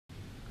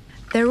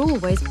They're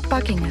always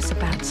bugging us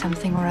about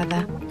something or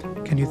other.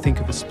 Can you think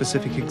of a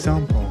specific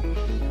example?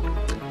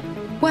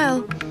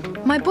 Well,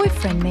 my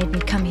boyfriend made me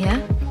come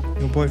here.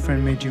 Your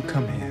boyfriend made you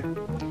come here.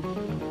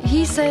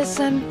 He says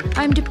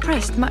I'm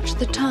depressed much of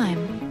the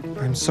time.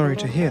 I'm sorry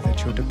to hear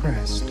that you're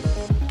depressed.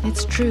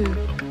 It's true.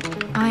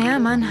 I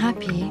am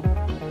unhappy.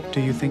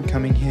 Do you think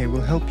coming here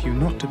will help you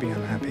not to be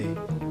unhappy?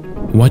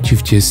 What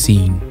you've just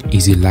seen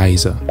is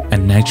Eliza, a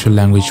natural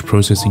language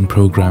processing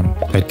program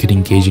that could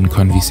engage in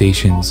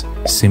conversations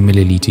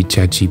similarly to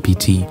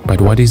ChatGPT.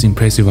 But what is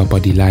impressive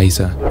about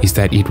Eliza is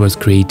that it was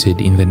created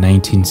in the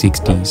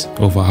 1960s,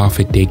 over half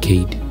a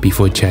decade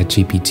before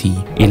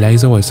ChatGPT.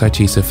 Eliza was such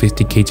a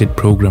sophisticated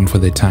program for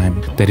the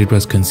time that it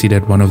was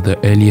considered one of the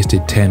earliest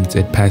attempts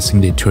at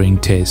passing the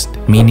Turing Test,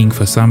 meaning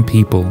for some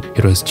people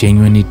it was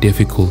genuinely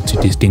difficult to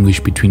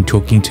distinguish between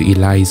talking to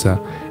Eliza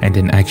and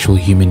an actual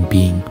human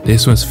being.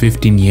 This was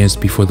 15 years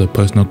before the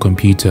personal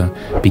computer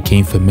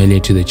became familiar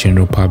to the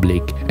general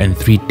public, and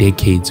 3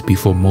 decades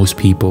before most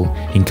people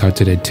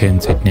encountered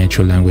attempts at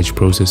natural language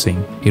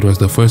processing. It was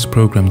the first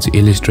program to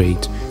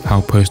illustrate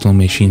how personal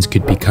machines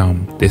could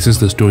become. This is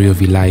the story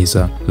of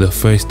Eliza, the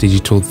first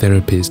digital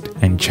therapist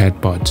and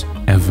chatbot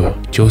ever.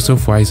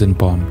 Joseph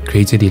Weizenbaum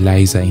created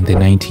Eliza in the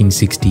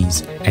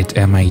 1960s at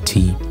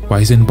MIT.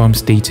 Weizenbaum's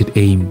stated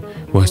aim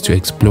was to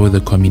explore the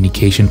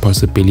communication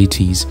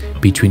possibilities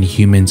between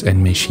humans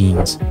and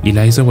machines.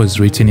 Eliza was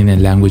written in a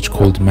language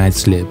called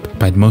Matslib,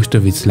 but most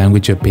of its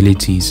language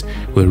abilities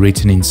were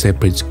written in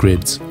separate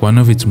scripts. One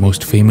of its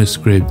most famous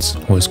scripts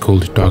was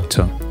called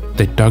Doctor.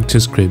 The Doctor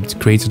script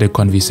created a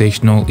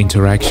conversational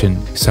interaction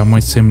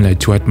somewhat similar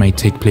to what might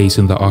take place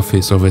in the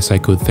office of a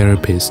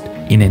psychotherapist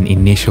in an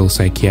initial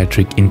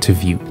psychiatric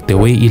interview. The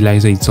way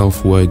Eliza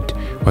itself worked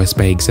was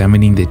by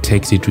examining the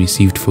text it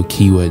received for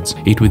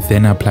keywords. It would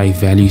then apply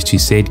values to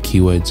said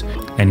keywords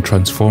and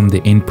transform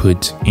the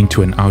input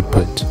into an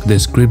output. The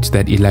script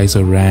that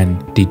Eliza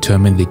ran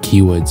determined the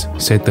keywords,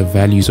 set the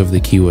values of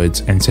the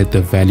keywords, and set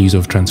the values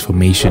of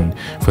transformation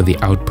for the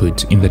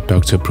output in the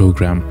Doctor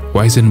program.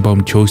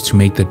 Weizenbaum chose to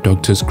make the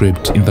Doctor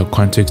script in the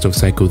context of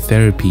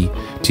psychotherapy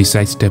to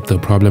sidestep the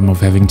problem of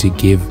having to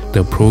give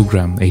the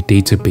program a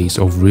database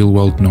of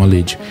real-world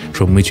knowledge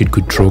from which it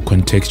could draw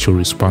contextual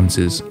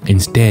responses.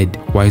 Instead,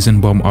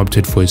 Weizenbaum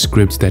opted for a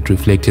script that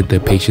reflected the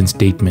patient's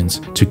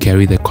statements to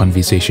carry the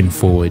conversation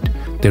forward.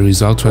 The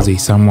result was a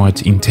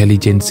somewhat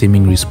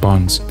intelligent-seeming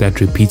response that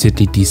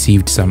repeatedly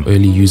deceived some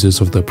early users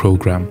of the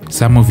program.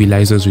 Some of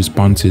Eliza's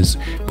responses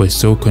were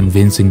so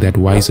convincing that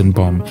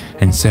Weizenbaum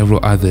and several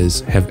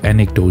others have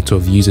anecdotes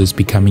of users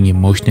becoming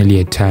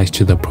emotionally attached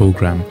to the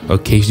program,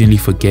 occasionally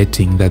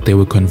forgetting that they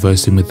were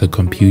conversing with the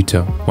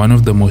computer. One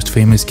of the most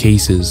famous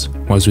cases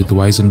was with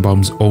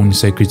Weizenbaum's own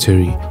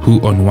secretary,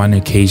 who on one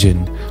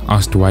occasion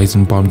asked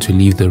Weizenbaum to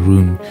leave the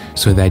room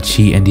so that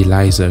she and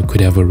Eliza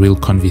could have a real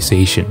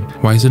conversation.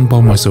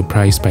 Weizenbaum was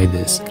surprised by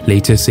this,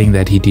 later saying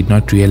that he did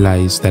not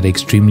realize that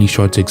extremely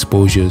short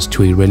exposures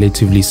to a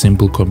relatively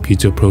simple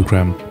computer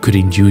program could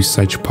induce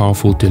such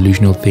powerful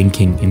delusional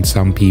thinking in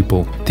some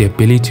people. The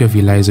ability of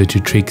Eliza to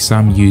trick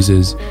some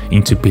users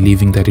into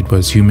believing that it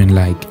was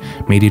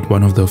human-like made it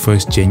one of the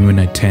first genuine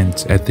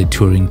attempts at the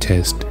Turing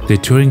Test. The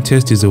Turing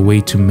Test is a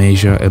way to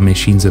measure a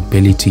machine's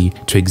ability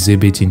to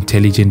exhibit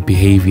intelligent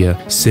behavior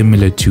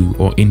similar to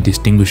or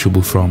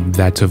indistinguishable from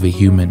that of a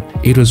human.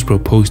 It was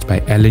proposed by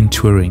Alan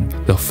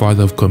Turing, the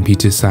father of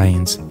computer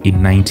science,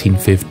 in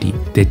 1950.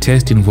 The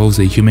test involves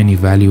a human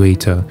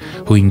evaluator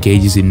who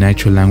engages in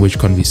natural language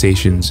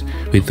conversations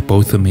with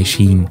both a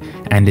machine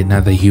and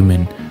another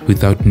human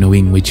without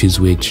knowing which is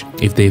which.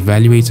 If the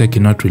evaluator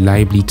cannot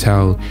reliably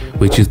tell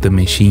which is the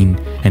machine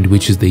and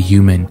which is the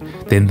human,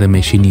 then the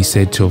machine is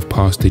said to have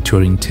passed the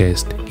Turing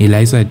test.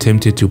 Eliza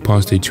attempted to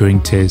pass the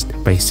Turing test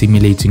by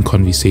simulating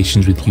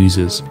conversations with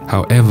users.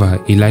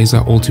 However,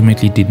 Eliza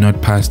ultimately did not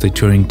pass the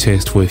Turing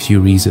test for a few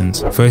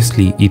reasons.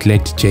 Firstly, it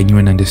lacked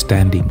genuine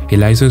understanding.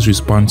 Eliza's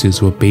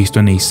responses were based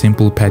on a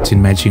simple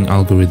pattern matching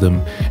algorithm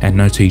and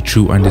not a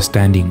true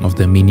understanding of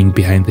the meaning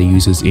behind the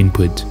user's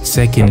input.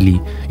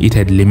 Secondly, it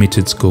had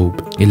limited scope.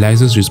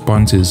 Eliza's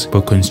responses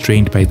were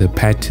constrained by the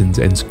patterns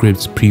and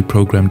scripts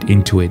pre-programmed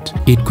into it.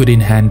 It couldn't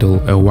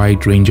handle a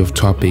wide range of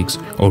topics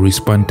or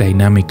respond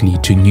dynamically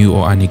to new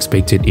or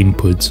unexpected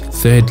inputs.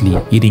 Thirdly,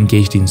 it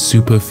engaged in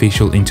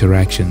superficial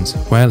interactions.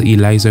 While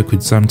Eliza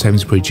could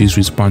sometimes produce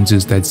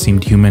responses that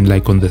seemed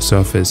human-like on the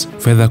surface,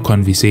 further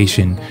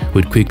conversation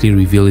would quickly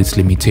reveal its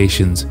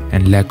limitations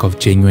and lack of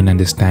genuine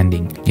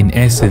understanding. In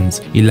essence,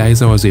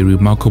 Eliza was a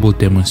remarkable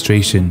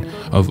demonstration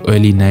of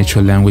early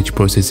natural language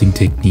processing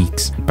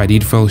techniques, but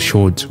it fell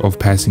short of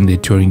passing the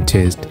Turing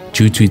test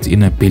due to its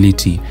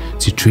inability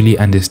to truly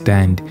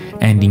understand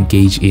and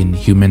engage in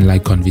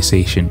human-like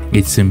conversation.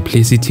 Its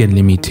simplicity and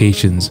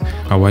limitations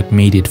are what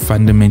made it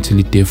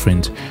fundamentally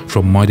different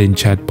from modern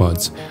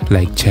chatbots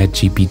like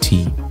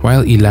ChatGPT.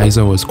 While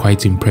Eliza was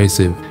quite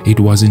impressive, it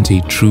wasn't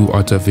a true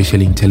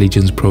artificial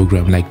intelligence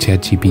program like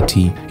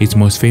ChatGPT. Its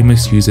most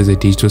famous use as a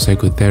digital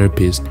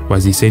psychotherapist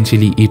was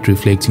essentially it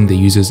reflecting the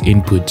user's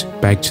input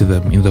back to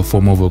them in the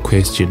form of a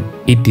question.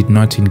 It did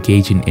not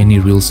engage in any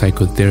real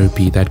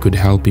psychotherapy that could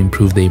help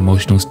improve the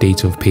emotional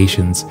state of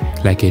patients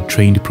like a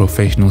trained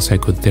professional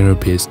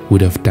psychotherapist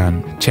would have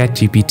done.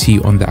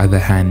 ChatGPT, on the other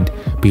hand,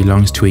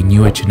 belongs to a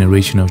newer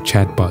generation of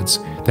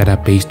chatbots that are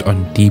based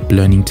on deep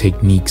learning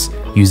techniques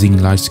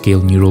using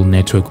large-scale neural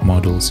network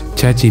models.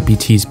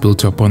 ChatGPT is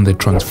built upon the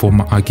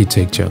transformer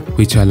architecture,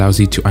 which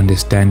allows it to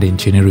understand and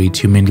generate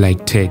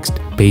human-like text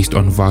based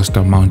on vast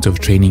amounts of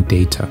training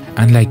data.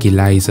 Unlike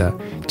Eliza,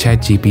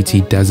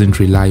 ChatGPT doesn't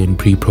rely on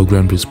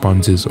pre-programmed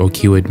responses or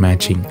keyword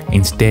matching.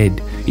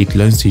 Instead, it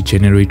learns to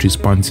generate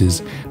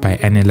responses by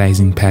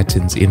analyzing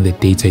patterns in the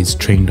data it's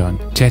trained on.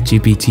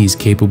 ChatGPT is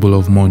capable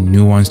of more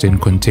nuanced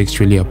and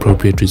contextually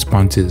appropriate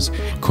responses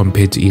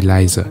compared to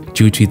Eliza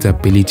due to its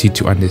ability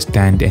to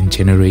understand and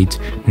generate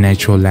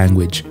natural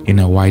language in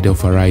a wider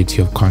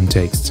variety of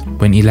contexts.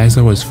 When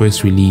Eliza was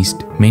first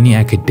released, many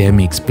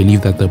academics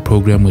believed that the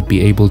program would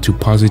be able to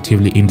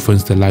positively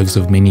influence the lives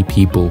of many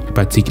people,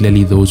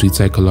 particularly those with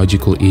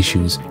psychological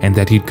issues, and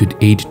that it could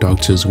aid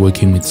doctors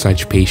working with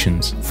such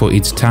patients. For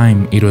its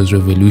time, it was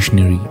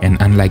revolutionary,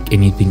 and unlike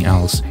anything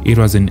else, it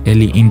was an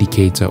early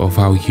indicator of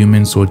how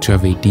humans sought to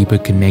have a deeper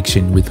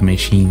connection with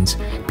machines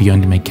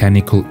beyond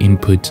mechanical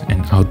input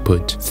and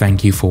output.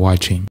 Thank you for watching.